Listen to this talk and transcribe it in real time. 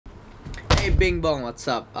Hey Bing Bong, what's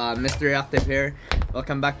up? Mr. Reactive here.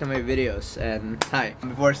 Welcome back to my videos, and hi.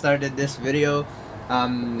 Before I started this video,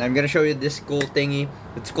 I'm gonna show you this cool thingy.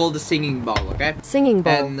 It's called the singing bowl, okay? Singing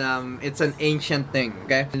bowl. And it's an ancient thing,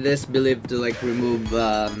 okay? It is believed to like remove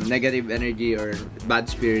negative energy or bad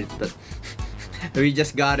spirits, but we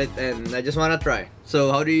just got it and I just wanna try.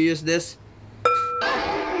 So how do you use this?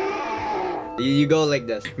 You go like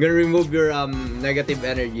this. You're gonna remove your negative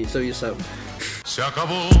energy, so you sub.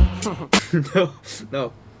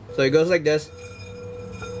 no. So it goes like this.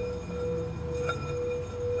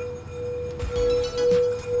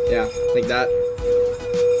 Yeah, like that.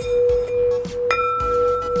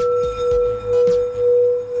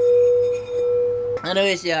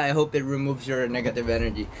 Anyways, yeah, I hope it removes your negative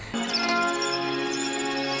energy.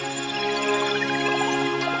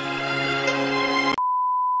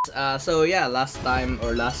 So yeah,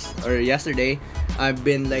 yesterday, I've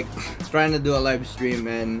been like trying to do a live stream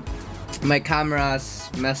and my camera's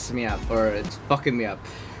messed me up, or it's fucking me up.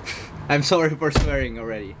 I'm sorry for swearing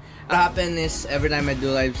already. What happened is every time I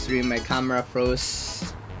do live stream, my camera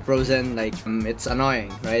frozen. Like it's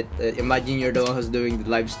annoying, right? Imagine you're the one who's doing the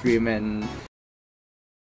live stream and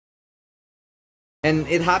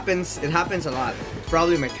it happens a lot. It's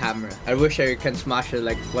probably my camera. I wish I can smash it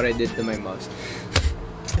like what I did to my mouse.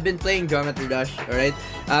 I've been playing Geometry Dash, alright?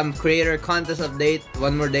 Creator contest update,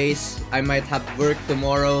 1 more days. I might have work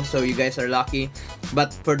tomorrow, so you guys are lucky.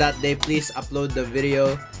 But for that day, please upload the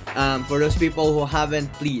video. For those people who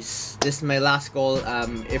haven't, please, this is my last call.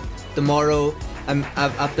 If tomorrow,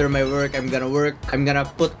 after my work, I'm gonna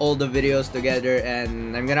put all the videos together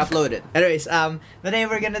and I'm gonna upload it. Anyways, today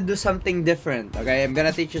we're gonna do something different, okay? I'm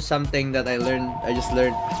gonna teach you something that I just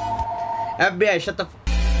learned. FBI, shut the f.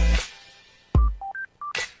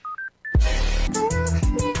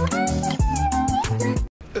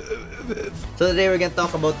 So today we're gonna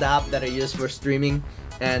talk about the app that I use for streaming,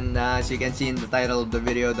 and as you can see in the title of the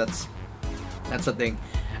video, that's the thing.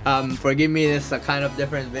 Forgive me, this is a kind of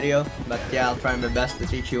different video, but yeah, I'll try my best to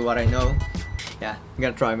teach you what I know. Yeah, I'm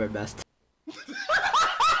gonna try my best.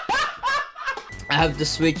 I have to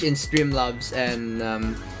switch in Streamlabs, and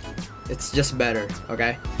it's just better,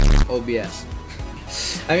 okay? OBS.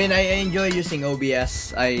 I mean, I enjoy using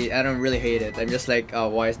OBS. I don't really hate it. I'm just like, oh,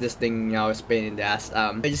 why is this thing now a pain in the ass?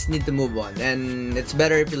 I just need to move on, and it's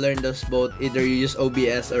better if you learn those both. Either you use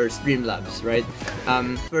OBS or Streamlabs, right?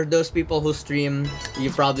 For those people who stream,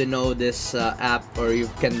 you probably know this app, or you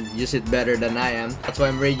can use it better than I am. That's why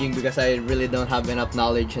I'm raging, because I really don't have enough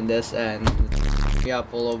knowledge in this, and it's me up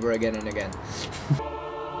all over again and again.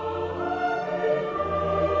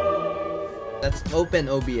 Let's open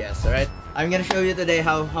OBS, alright? I'm gonna show you today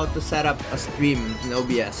how to set up a stream in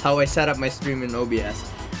OBS. How I set up my stream in OBS.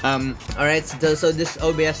 Alright, so this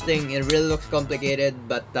OBS thing, it really looks complicated,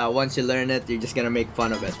 but once you learn it, you're just gonna make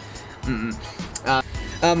fun of it.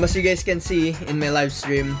 As you guys can see in my live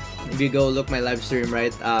stream, if you go look my live stream,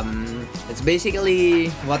 right? It's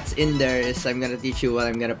basically what's in there is I'm gonna teach you what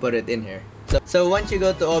I'm gonna put it in here. So once you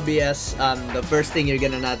go to OBS, the first thing you're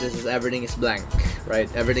gonna notice is everything is blank, right?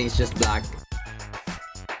 Everything is just black.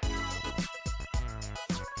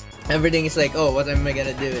 Everything is like, oh, what am I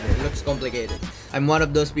gonna do with it? It looks complicated. I'm one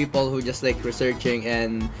of those people who just like researching,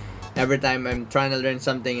 and every time I'm trying to learn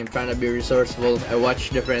something, I'm trying to be resourceful, I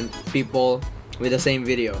watch different people with the same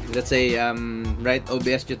video. Let's say, right,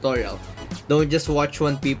 OBS tutorial. Don't just watch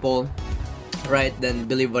one people, right, then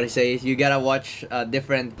believe what he says. You gotta watch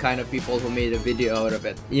different kind of people who made a video out of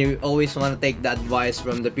it. You always want to take the advice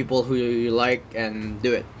from the people who you like and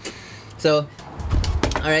do it. So,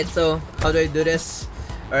 alright, so how do I do this?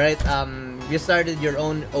 Alright, you started your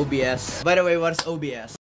own OBS. By the way, what is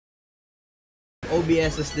OBS?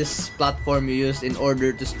 OBS is this platform you use in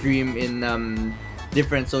order to stream in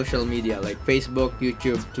different social media like Facebook,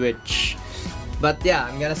 YouTube, Twitch. But yeah,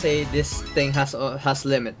 I'm gonna say this thing has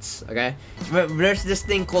limits, okay? There's this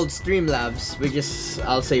thing called Streamlabs, which is,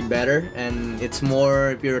 I'll say, better, and it's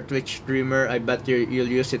more, if you're a Twitch streamer, I bet you'll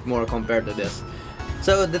use it more compared to this.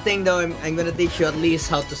 So the thing though, I'm gonna teach you at least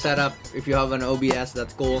how to set up. If you have an OBS,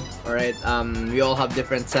 that's cool, alright? We all have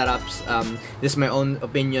different setups. This is my own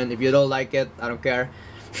opinion. If you don't like it, I don't care.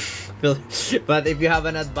 But if you have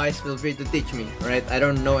an advice, feel free to teach me, alright? I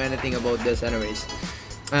don't know anything about this anyways.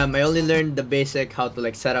 I only learned the basic, how to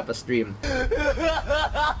like set up a stream.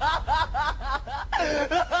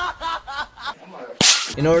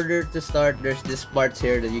 In order to start, there's this parts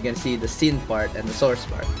here that you can see, the scene part and the source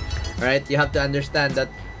part. Alright, you have to understand that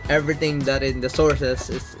everything that in the sources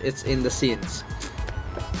it's in the scenes.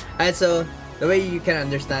 Alright, so the way you can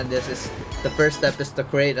understand this is the first step is to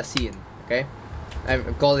create a scene. Okay,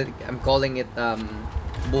 I'm calling it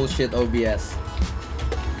bullshit OBS.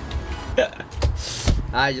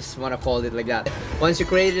 I just want to call it like that. Once you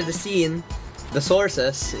created the scene, the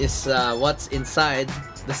sources is what's inside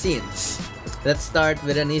the scenes. Let's start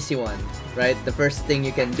with an easy one, right? The first thing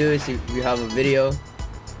you can do is you have a video,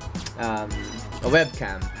 a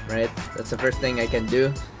webcam, right? That's the first thing I can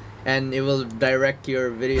do, and it will direct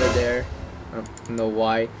your video there. I don't know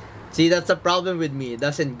why. See, that's a problem with me. It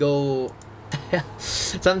doesn't go.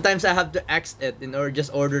 Sometimes I have to exit it in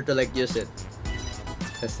order to like use it.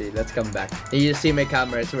 Let's see. Let's come back. You see my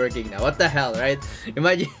camera is working now. What the hell, right?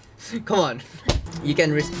 Imagine. Come on. You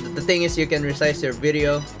can. The thing is, you can resize your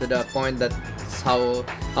video to the point that how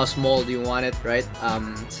small do you want it, right?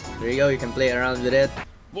 There you go. You can play around with it.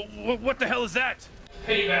 What the hell is that?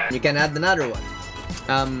 You can add another one.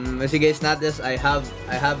 As you guys notice, I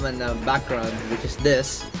have an background, which is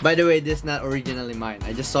this. By the way, this is not originally mine.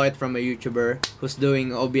 I just saw it from a YouTuber who's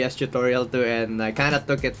doing OBS tutorial too, and I kind of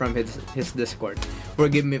took it from his Discord.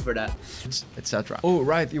 Forgive me for that. Etc. Oh,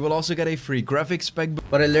 right. You will also get a free graphics pack.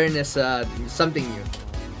 What I learned is something new.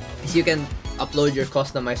 Is you can upload your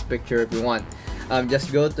customized picture if you want.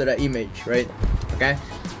 Just go to the image, right? Okay.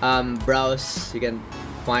 Browse. You can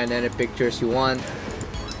find any pictures you want.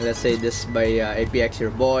 Let's say this by APX your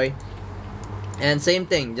boy, and same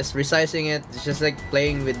thing, just resizing it. It's just like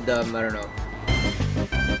playing with I don't know.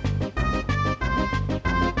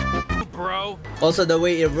 Bro. Also, the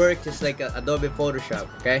way it works is like Adobe Photoshop.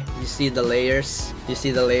 Okay, you see the layers. You see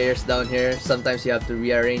the layers down here. Sometimes you have to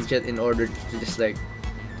rearrange it in order to just like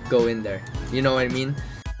go in there. You know what I mean?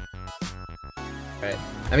 Right.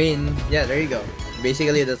 I mean, yeah. There you go.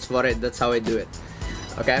 Basically, that's how I do it.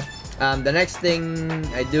 Okay. The next thing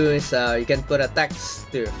I do is you can put a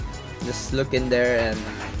text too. Just look in there and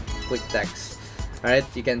click text. Alright,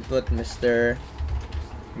 you can put Mr.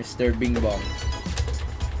 Bing Bong.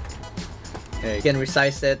 Okay, you can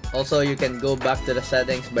resize it. Also, you can go back to the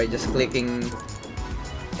settings by just clicking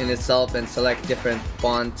in itself and select different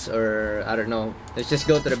fonts, or I don't know. Let's just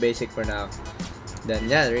go to the basic for now. Then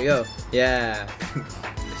yeah, there you go. Yeah.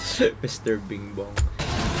 Mr. Bing Bong.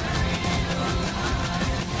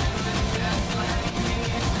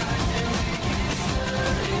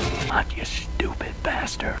 You stupid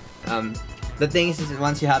bastard. The thing is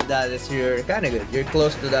once you have that, you're kind of good. You're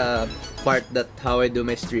close to the part that how I do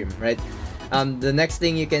my stream, right? The next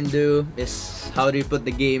thing you can do is how do you put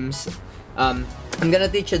the games. I'm gonna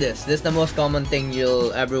teach you this. This is the most common thing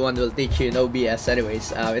everyone will teach you in OBS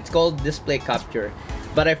anyways. It's called display capture,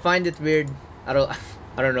 but I find it weird. I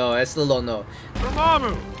don't know. I still don't know.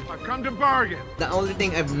 Mamamoo, I've come to bargain. The only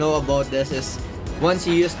thing I know about this is once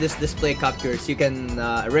you use this display captures, you can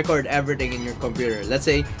record everything in your computer. Let's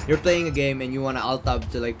say you're playing a game and you want to alt tab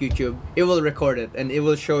to like YouTube, it will record it and it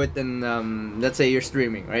will show it in let's say you're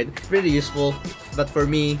streaming, right? It's really useful, but for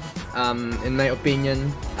me, in my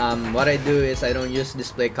opinion, what I do is I don't use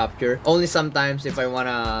display capture. Only sometimes if I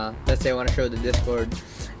wanna, let's say I wanna show the Discord.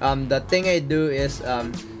 The thing I do is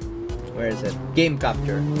where is it? Game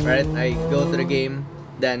capture, right? I go to the game,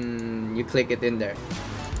 then you click it in there.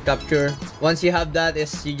 Capture. Once you have that,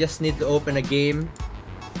 you just need to open a game.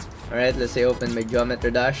 Alright, let's say open my Geometry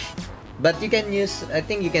Dash. But you can use, I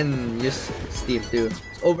think you can use Steam too.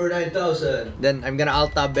 It's over 9,000. Then I'm gonna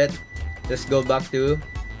alt tab it. Just go back to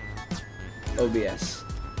OBS.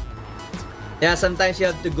 Yeah, sometimes you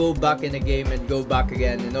have to go back in the game and go back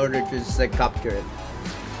again in order to just like capture it.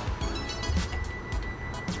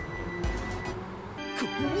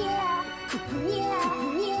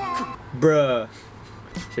 Bruh.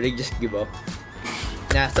 Should I just give up?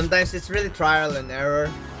 Yeah, sometimes it's really trial and error.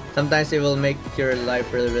 Sometimes it will make your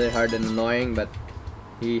life really hard and annoying, but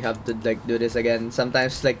you have to like do this again.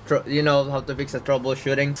 Sometimes like you know how to fix the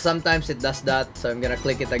troubleshooting. Sometimes it does that, so I'm gonna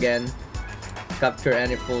click it again, capture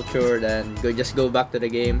any feature, then just go back to the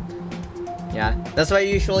game. Yeah, that's why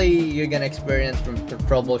usually you're gonna experience from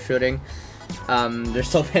troubleshooting. There's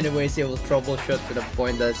so many ways you will troubleshoot to the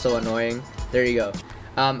point that it's so annoying. There you go.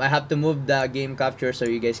 I have to move the game capture so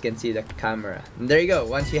you guys can see the camera. And there you go.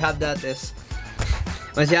 Once you have that, there's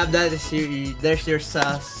your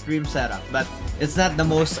stream setup. But it's not the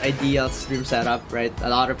most ideal stream setup, right? A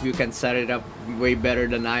lot of you can set it up way better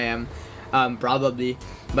than I am, probably.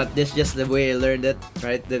 But this is just the way I learned it,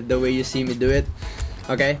 right? The way you see me do it.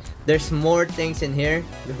 Okay, there's more things in here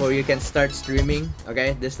before you can start streaming.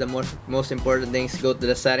 Okay, this is the most important things. Go to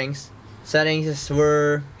the settings. Settings is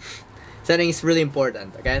really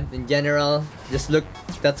important. Okay, in general, just look.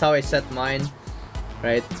 That's how I set mine,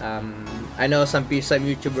 right? I know some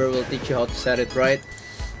YouTuber will teach you how to set it right.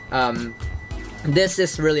 This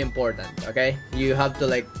is really important. Okay, you have to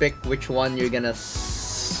like pick which one you're gonna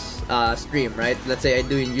stream, right? Let's say I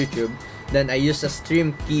do in YouTube, then I use a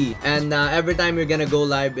stream key, and every time you're gonna go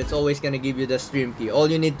live, it's always gonna give you the stream key. All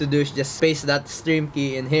you need to do is just paste that stream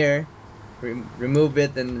key in here, remove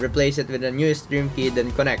it and replace it with a new stream key,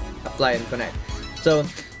 then connect, apply and connect. So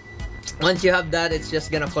once you have that, it's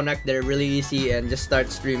just gonna connect there really easy and just start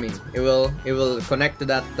streaming. It will connect to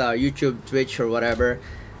that YouTube, Twitch or whatever,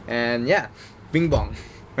 and yeah, bing bong,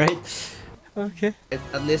 right? Okay.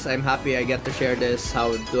 At least I'm happy I get to share this.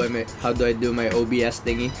 How do I do my OBS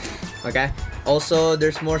thingy? Okay. Also,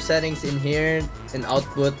 there's more settings in here in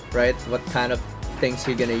output, right? What kind of things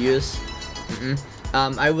you're gonna use.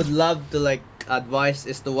 I would love to like advise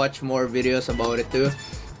is to watch more videos about it too.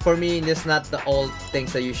 For me, it's not the old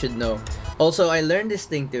things that you should know. Also, I learned this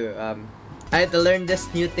thing too. I had to learn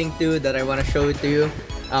this new thing too that I want to show it to you.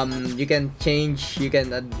 You can change, you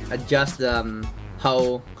can adjust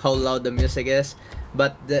how loud the music is,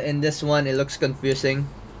 but in this one it looks confusing.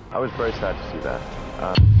 I was very sad to see that.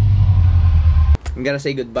 I'm gonna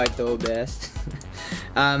say goodbye to OBS.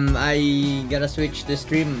 I gotta switch to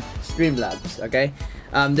Streamlabs. Okay,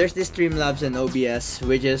 there's this Streamlabs and OBS,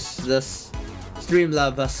 which is this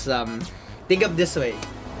Streamlab has think of this way.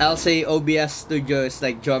 I'll say OBS Studio is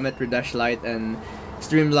like Geometry Dash Lite, and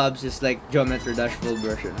Streamlabs is like Geometry Dash full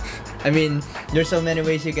version. I mean, there's so many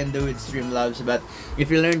ways you can do with Streamlabs, but if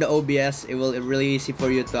you learn the OBS, it will be really easy for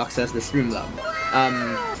you to access the Streamlab.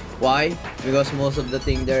 Why? Because most of the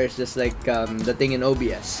thing there is just like the thing in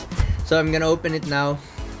OBS. So I'm gonna open it now.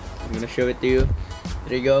 I'm gonna show it to you.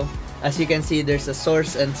 There you go. As you can see, there's a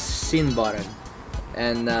source and scene button,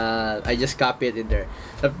 and I just copy it in there.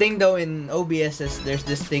 The thing though in OBS is there's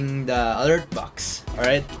this thing, the alert box. All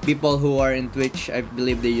right, people who are in Twitch, I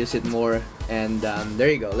believe they use it more. And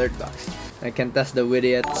there you go, alert box. I can test the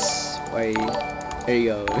widgets. Why? There you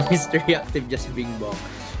go, Mr. Reactive just bing bong.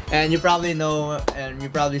 And you probably know, and you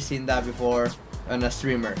probably seen that before on a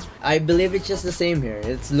streamer. I believe it's just the same here.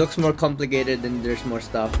 It looks more complicated and there's more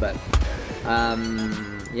stuff, but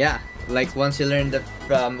yeah. Like once you learn that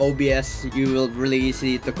from OBS, you will really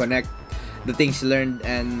easy to connect the things you learned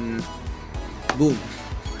and boom.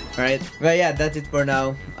 Alright, well yeah, that's it for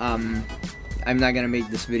now. I'm not gonna make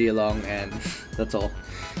this video long, and that's all.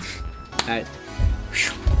 Alright.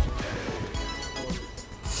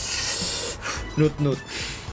 Noot.